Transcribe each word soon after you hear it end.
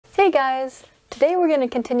Hey guys! Today we're going to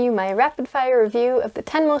continue my rapid-fire review of the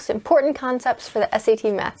 10 most important concepts for the SAT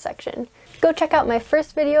math section. Go check out my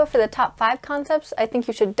first video for the top 5 concepts I think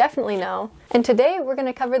you should definitely know, and today we're going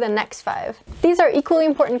to cover the next 5. These are equally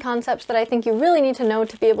important concepts that I think you really need to know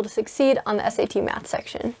to be able to succeed on the SAT math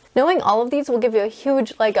section. Knowing all of these will give you a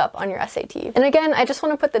huge leg up on your SAT. And again, I just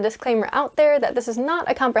want to put the disclaimer out there that this is not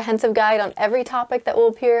a comprehensive guide on every topic that will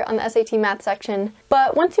appear on the SAT math section,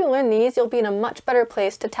 but once you learn these, you'll be in a much better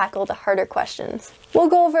place to tackle the harder questions. We'll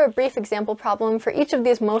go over a brief example problem for each of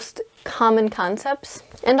these most common concepts,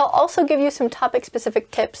 and I'll also give you some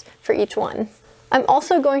topic-specific tips for each one. I'm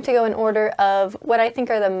also going to go in order of what I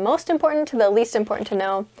think are the most important to the least important to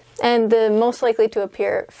know, and the most likely to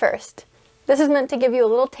appear first. This is meant to give you a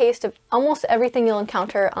little taste of almost everything you'll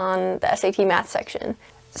encounter on the SAT math section,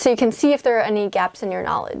 so you can see if there are any gaps in your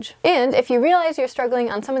knowledge. And if you realize you're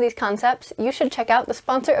struggling on some of these concepts, you should check out the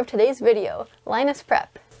sponsor of today's video, Linus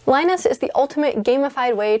Prep. Linus is the ultimate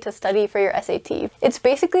gamified way to study for your SAT. It's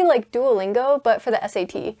basically like Duolingo, but for the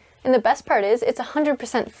SAT. And the best part is, it's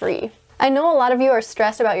 100% free. I know a lot of you are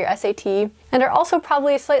stressed about your SAT, and are also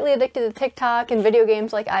probably slightly addicted to TikTok and video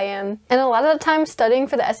games like I am, and a lot of the time studying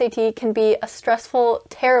for the SAT can be a stressful,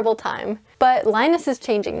 terrible time. But Linus is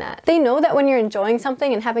changing that. They know that when you're enjoying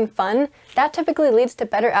something and having fun, that typically leads to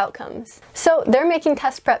better outcomes. So they're making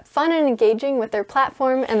test prep fun and engaging with their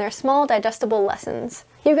platform and their small, digestible lessons.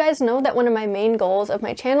 You guys know that one of my main goals of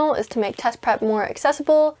my channel is to make test prep more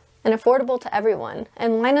accessible and affordable to everyone,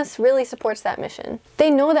 and Linus really supports that mission.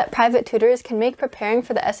 They know that private tutors can make preparing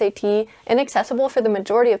for the SAT inaccessible for the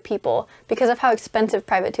majority of people because of how expensive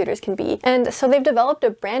private tutors can be, and so they've developed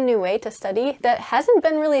a brand new way to study that hasn't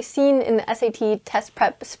been really seen in the SAT test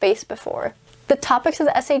prep space before. The topics of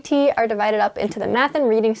the SAT are divided up into the math and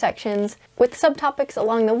reading sections, with subtopics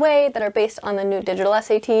along the way that are based on the new digital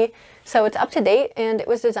SAT, so it's up to date and it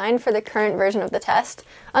was designed for the current version of the test,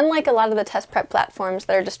 unlike a lot of the test prep platforms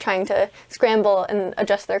that are just trying to scramble and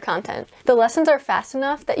adjust their content. The lessons are fast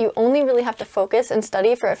enough that you only really have to focus and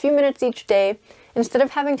study for a few minutes each day, instead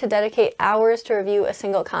of having to dedicate hours to review a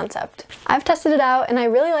single concept. I've tested it out and I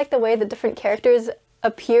really like the way the different characters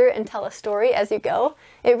appear and tell a story as you go.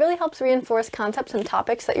 It really helps reinforce concepts and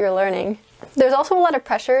topics that you're learning. There's also a lot of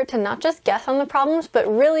pressure to not just guess on the problems,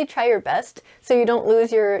 but really try your best so you don't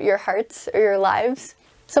lose your hearts or your lives.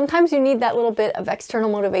 Sometimes you need that little bit of external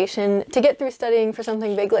motivation to get through studying for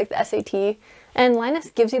something big like the SAT, and Linus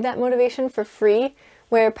gives you that motivation for free,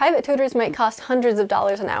 where private tutors might cost hundreds of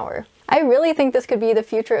dollars an hour. I really think this could be the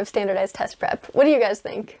future of standardized test prep. What do you guys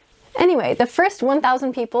think? Anyway, the first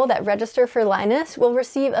 1,000 people that register for Linus will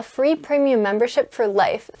receive a free premium membership for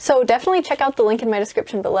life, so definitely check out the link in my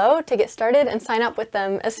description below to get started and sign up with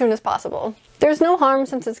them as soon as possible. There's no harm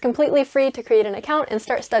since it's completely free to create an account and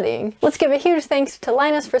start studying. Let's give a huge thanks to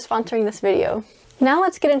Linus for sponsoring this video. Now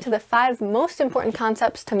let's get into the 5 most important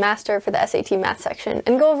concepts to master for the SAT math section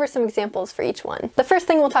and go over some examples for each one. The first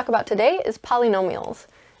thing we'll talk about today is polynomials.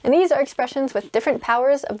 And these are expressions with different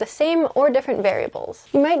powers of the same or different variables.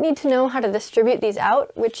 You might need to know how to distribute these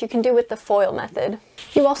out, which you can do with the FOIL method.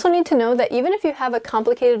 You also need to know that even if you have a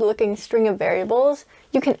complicated looking string of variables,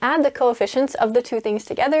 you can add the coefficients of the two things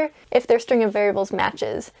together if their string of variables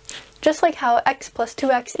matches, just like how x plus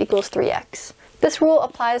 2x equals 3x. This rule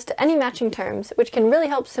applies to any matching terms, which can really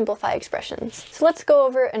help simplify expressions. So let's go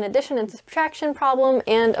over an addition and subtraction problem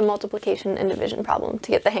and a multiplication and division problem to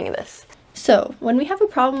get the hang of this. So, when we have a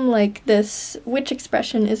problem like this, which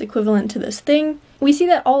expression is equivalent to this thing, we see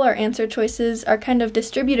that all our answer choices are kind of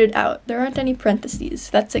distributed out. There aren't any parentheses.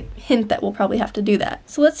 That's a hint that we'll probably have to do that.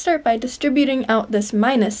 So let's start by distributing out this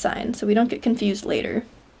minus sign so we don't get confused later.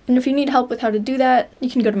 And if you need help with how to do that, you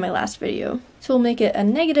can go to my last video. So we'll make it a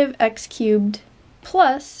negative x cubed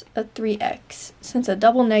plus a 3x, since a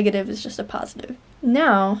double negative is just a positive.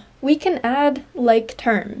 Now, we can add like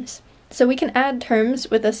terms. So we can add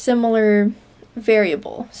terms with a similar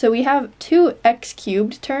variable. So we have 2x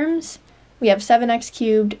cubed terms. We have 7x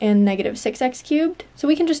cubed and negative 6x cubed. So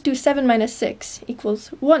we can just do 7 minus 6 equals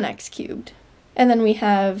 1x cubed. And then we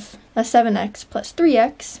have a 7x plus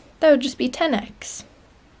 3x. That would just be 10x.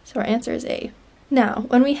 So our answer is A. Now,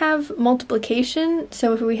 when we have multiplication,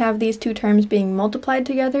 so if we have these two terms being multiplied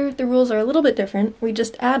together, the rules are a little bit different. We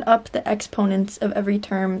just add up the exponents of every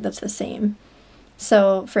term that's the same.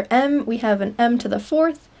 So for m, we have an m to the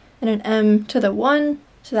 4th and an m to the 1,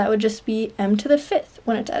 so that would just be m to the 5th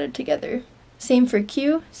when it's added together. Same for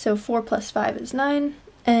q, so 4 plus 5 is 9,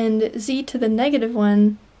 and z to the negative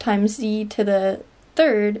 1 times z to the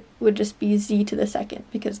 3rd would just be z to the 2nd,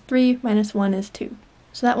 because 3 minus 1 is 2.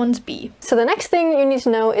 So that one's B. So the next thing you need to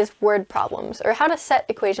know is word problems, or how to set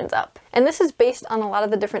equations up. And this is based on a lot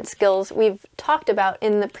of the different skills we've talked about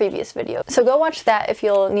in the previous video. So go watch that if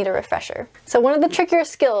you'll need a refresher. So one of the trickier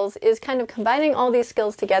skills is kind of combining all these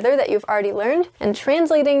skills together that you've already learned and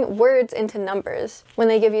translating words into numbers when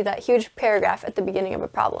they give you that huge paragraph at the beginning of a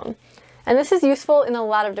problem. And this is useful in a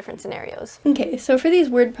lot of different scenarios. Okay, so for these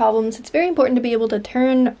word problems, it's very important to be able to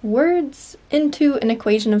turn words into an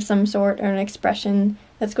equation of some sort or an expression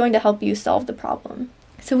that's going to help you solve the problem.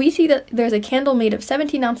 So we see that there's a candle made of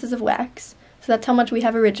 17 ounces of wax, so that's how much we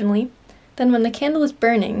have originally. Then when the candle is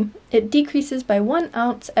burning, it decreases by 1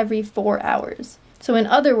 ounce every 4 hours. So in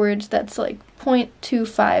other words, that's like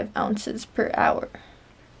 0.25 ounces per hour.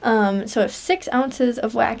 So if 6 ounces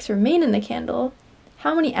of wax remain in the candle,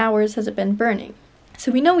 how many hours has it been burning?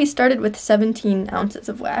 So we know we started with 17 ounces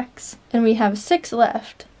of wax, and we have 6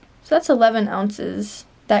 left. So that's 11 ounces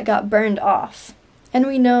that got burned off. And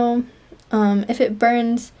we know if it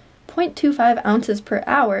burns 0.25 ounces per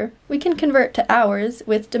hour, we can convert to hours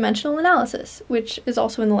with dimensional analysis, which is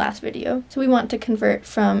also in the last video. So we want to convert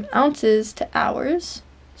from ounces to hours.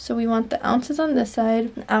 So we want the ounces on this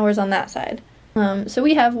side and hours on that side. So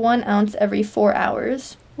we have 1 ounce every 4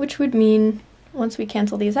 hours, which would mean once we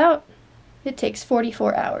cancel these out, it takes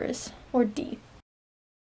 44 hours, or D.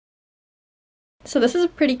 So this is a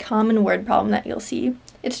pretty common word problem that you'll see.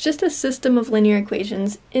 It's just a system of linear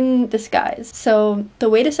equations in disguise. So the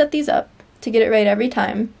way to set these up, to get it right every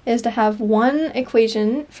time, is to have one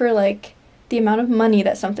equation for like the amount of money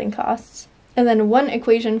that something costs, and then one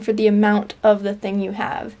equation for the amount of the thing you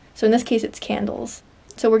have. So in this case, it's candles.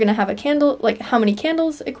 So we're going to have a candle, like how many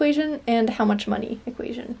candles equation and how much money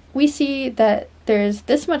equation. We see that there's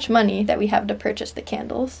this much money that we have to purchase the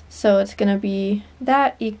candles. So it's going to be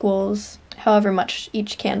that equals however much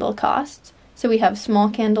each candle costs. So we have small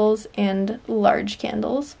candles and large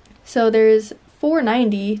candles. So there's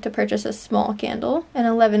 $4.90 to purchase a small candle and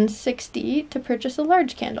 $11.60 to purchase a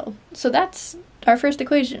large candle. So that's our first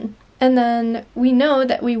equation. And then we know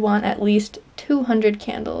that we want at least 200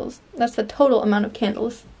 candles. That's the total amount of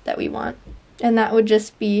candles that we want. And that would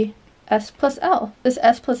just be S plus L. This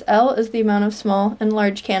S plus L is the amount of small and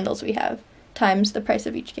large candles we have, times the price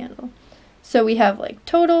of each candle. So we have like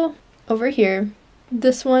total over here.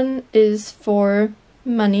 This one is for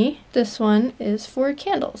money. This one is for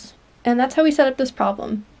candles. And that's how we set up this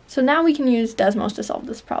problem. So now we can use Desmos to solve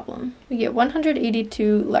this problem. We get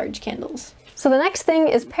 182 large candles. So the next thing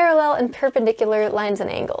is parallel and perpendicular lines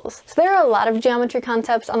and angles. So there are a lot of geometry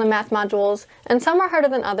concepts on the math modules, and some are harder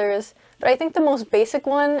than others, but I think the most basic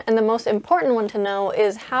one and the most important one to know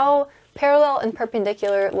is how parallel and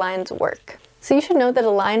perpendicular lines work. So you should know that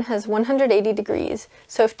a line has 180 degrees.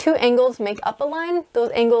 So if two angles make up a line,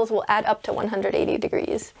 those angles will add up to 180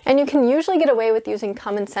 degrees. And you can usually get away with using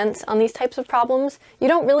common sense on these types of problems. You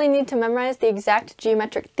don't really need to memorize the exact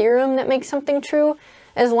geometric theorem that makes something true,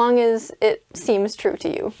 as long as it seems true to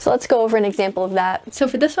you. So let's go over an example of that. So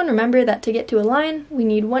for this one, remember that to get to a line, we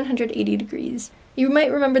need 180 degrees. You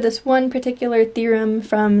might remember this one particular theorem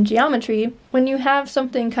from geometry. When you have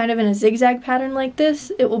something kind of in a zigzag pattern like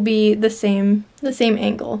this, it will be the same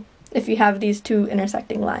angle if you have these two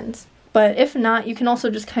intersecting lines. But if not, you can also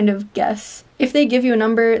just kind of guess. If they give you a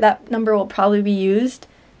number, that number will probably be used,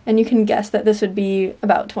 and you can guess that this would be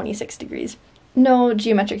about 26 degrees. No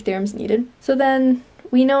geometric theorems needed. So then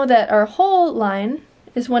we know that our whole line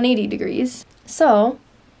is 180 degrees. So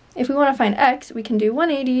if we want to find x, we can do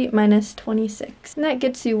 180 minus 26, and that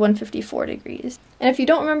gets you 154 degrees. And if you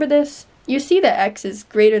don't remember this, you see that x is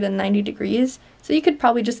greater than 90 degrees, so you could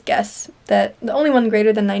probably just guess that the only one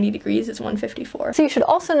greater than 90 degrees is 154. So you should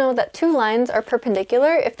also know that two lines are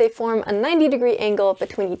perpendicular if they form a 90-degree angle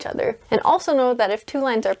between each other, and also know that if two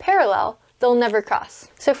lines are parallel, they'll never cross.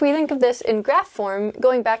 So if we think of this in graph form,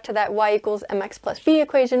 going back to that y equals mx plus b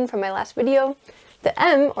equation from my last video, the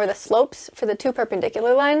m, or the slopes, for the two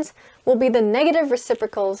perpendicular lines will be the negative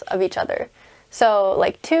reciprocals of each other. So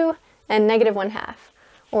like 2 and negative 1/2,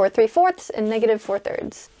 or 3/4 and negative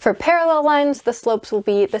 4/3. For parallel lines, the slopes will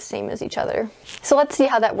be the same as each other. So let's see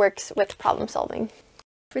how that works with problem solving.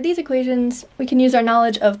 For these equations, we can use our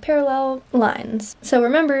knowledge of parallel lines. So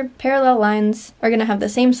remember, parallel lines are going to have the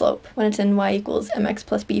same slope when it's in y equals mx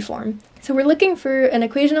plus b form. So we're looking for an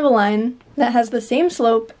equation of a line that has the same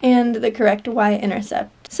slope and the correct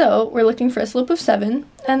y-intercept. So we're looking for a slope of 7,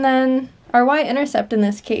 and then our y-intercept in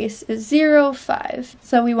this case is 0, 5.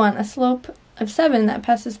 So we want a slope of 7 that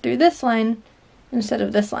passes through this line instead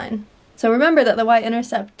of this line. So remember that the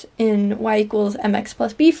y-intercept in y equals mx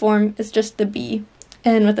plus b form is just the b.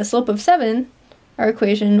 And with a slope of 7, our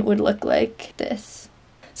equation would look like this.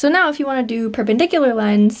 So now if you want to do perpendicular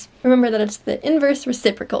lines, remember that it's the inverse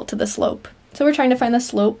reciprocal to the slope. So we're trying to find the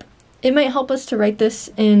slope. It might help us to write this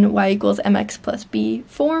in y equals mx plus b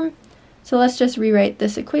form. So let's just rewrite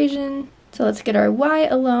this equation. So let's get our y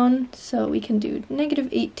alone. So we can do negative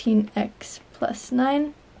 18x plus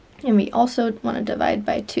 9. And we also want to divide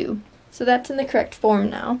by 2. So that's in the correct form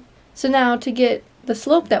now. So now to get the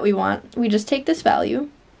slope that we want, we just take this value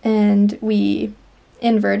and we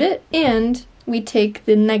invert it and we take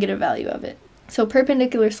the negative value of it. So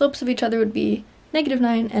perpendicular slopes of each other would be negative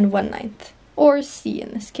 9 and 1/9, or c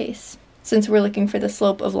in this case, since we're looking for the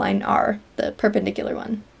slope of line r, the perpendicular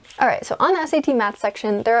one. Alright, so on the SAT Math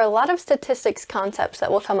section, there are a lot of statistics concepts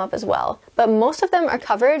that will come up as well, but most of them are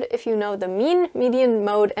covered if you know the mean, median,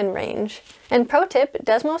 mode, and range. And pro tip,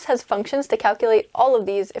 Desmos has functions to calculate all of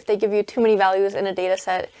these if they give you too many values in a data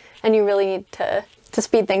set and you really need to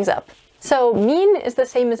speed things up. So mean is the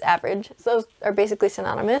same as average, so those are basically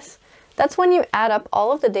synonymous. That's when you add up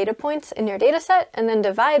all of the data points in your data set and then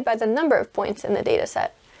divide by the number of points in the data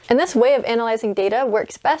set. And this way of analyzing data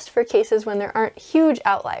works best for cases when there aren't huge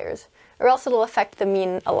outliers, or else it'll affect the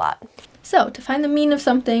mean a lot. So to find the mean of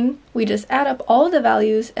something, we just add up all of the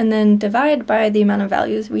values and then divide by the amount of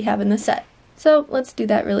values we have in the set. So let's do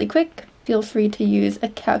that really quick. Feel free to use a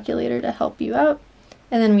calculator to help you out.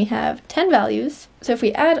 And then we have 10 values. So if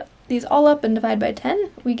we add these all up and divide by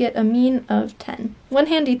 10, we get a mean of 10. One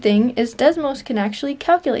handy thing is Desmos can actually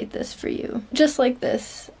calculate this for you, just like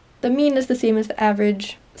this. The mean is the same as the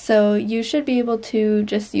average, so you should be able to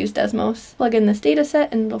just use Desmos, plug in this data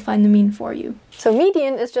set, and it'll find the mean for you. So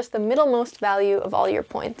median is just the middlemost value of all your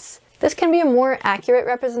points. This can be a more accurate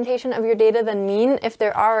representation of your data than mean if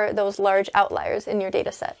there are those large outliers in your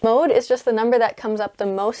data set. Mode is just the number that comes up the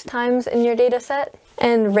most times in your data set,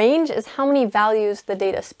 and range is how many values the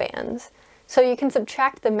data spans. So you can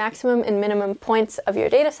subtract the maximum and minimum points of your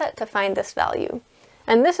data set to find this value.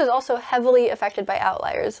 And this is also heavily affected by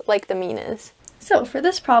outliers, like the mean is. So for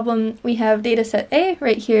this problem, we have data set A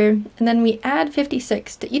right here, and then we add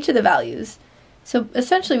 56 to each of the values. So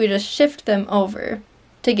essentially we just shift them over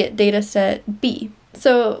to get data set B.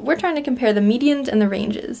 So we're trying to compare the medians and the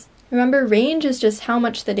ranges. Remember, range is just how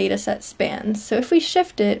much the data set spans. So if we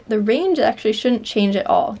shift it, the range actually shouldn't change at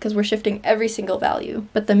all because we're shifting every single value,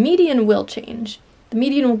 but the median will change. The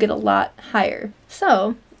median will get a lot higher.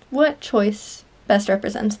 So what choice best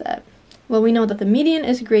represents that? Well, we know that the median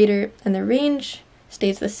is greater and the range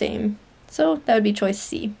stays the same. So that would be choice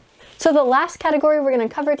C. So the last category we're going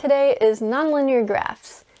to cover today is nonlinear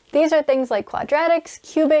graphs. These are things like quadratics,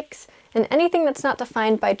 cubics, and anything that's not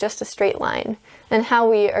defined by just a straight line, and how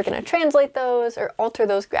we are going to translate those or alter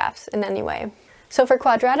those graphs in any way. So for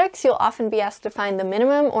quadratics, you'll often be asked to find the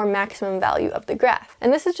minimum or maximum value of the graph.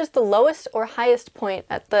 And this is just the lowest or highest point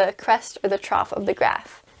at the crest or the trough of the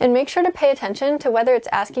graph. And make sure to pay attention to whether it's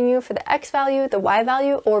asking you for the x value, the y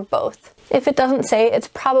value, or both. If it doesn't say, it's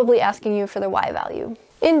probably asking you for the y value.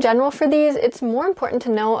 In general for these, it's more important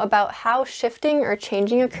to know about how shifting or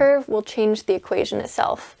changing a curve will change the equation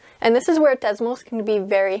itself. And this is where Desmos can be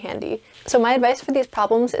very handy. So my advice for these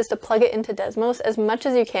problems is to plug it into Desmos as much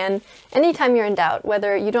as you can anytime you're in doubt,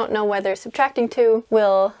 whether you don't know whether subtracting 2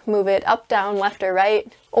 will move it up, down, left, or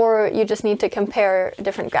right, or you just need to compare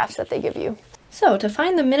different graphs that they give you. So to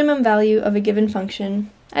find the minimum value of a given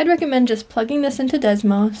function, I'd recommend just plugging this into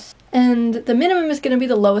Desmos, and the minimum is going to be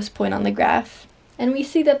the lowest point on the graph. And we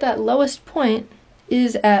see that that lowest point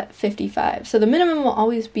is at 55. So the minimum will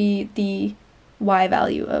always be the y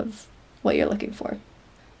value of what you're looking for.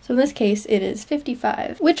 So in this case, it is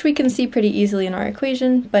 55, which we can see pretty easily in our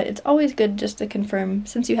equation, but it's always good just to confirm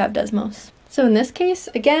since you have Desmos. So in this case,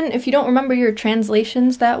 again, if you don't remember your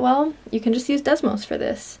translations that well, you can just use Desmos for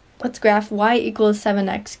this. Let's graph y equals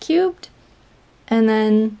 7x cubed, and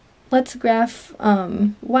then let's graph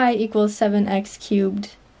y equals 7x cubed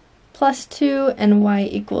plus 2 and y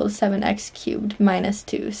equals 7x cubed minus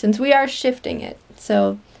 2, since we are shifting it.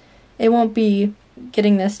 So it won't be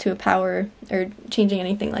getting this to a power or changing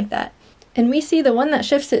anything like that. And we see the one that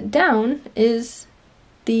shifts it down is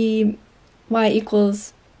the y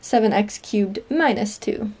equals 7x cubed minus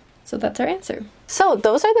 2. So that's our answer. So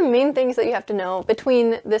those are the main things that you have to know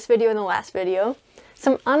between this video and the last video.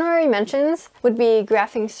 Some honorary mentions would be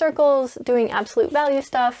graphing circles, doing absolute value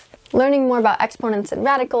stuff, learning more about exponents and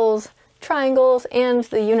radicals, triangles, and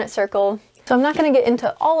the unit circle. So I'm not going to get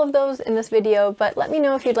into all of those in this video, but let me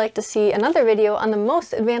know if you'd like to see another video on the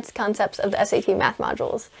most advanced concepts of the SAT math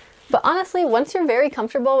modules. But honestly, once you're very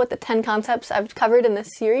comfortable with the 10 concepts I've covered in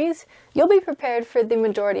this series, you'll be prepared for the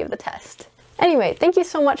majority of the test. Anyway, thank you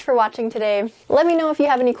so much for watching today. Let me know if you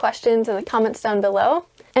have any questions in the comments down below.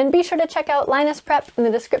 And be sure to check out Linus Prep in the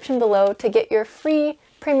description below to get your free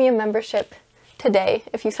premium membership today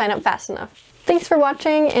if you sign up fast enough. Thanks for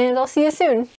watching, and I'll see you soon!